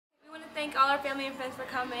thank all our family and friends for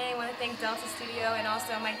coming. I want to thank Delta Studio and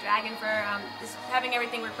also Mike Dragon for just having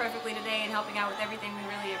everything work perfectly today and helping out with everything. We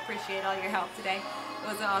really appreciate all your help today. It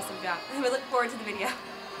was an awesome job. We look forward to the video.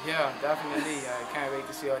 Yeah, definitely. I can't wait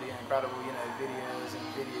to see all the incredible, videos and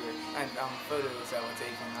photos that were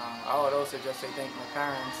taken. I would also just say thank my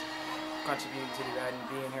parents for contributing to the wedding,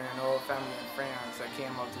 being here, and all family and friends that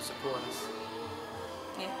came up to support us.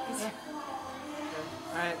 Yeah.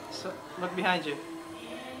 All right, so look behind you.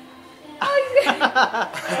 Oh,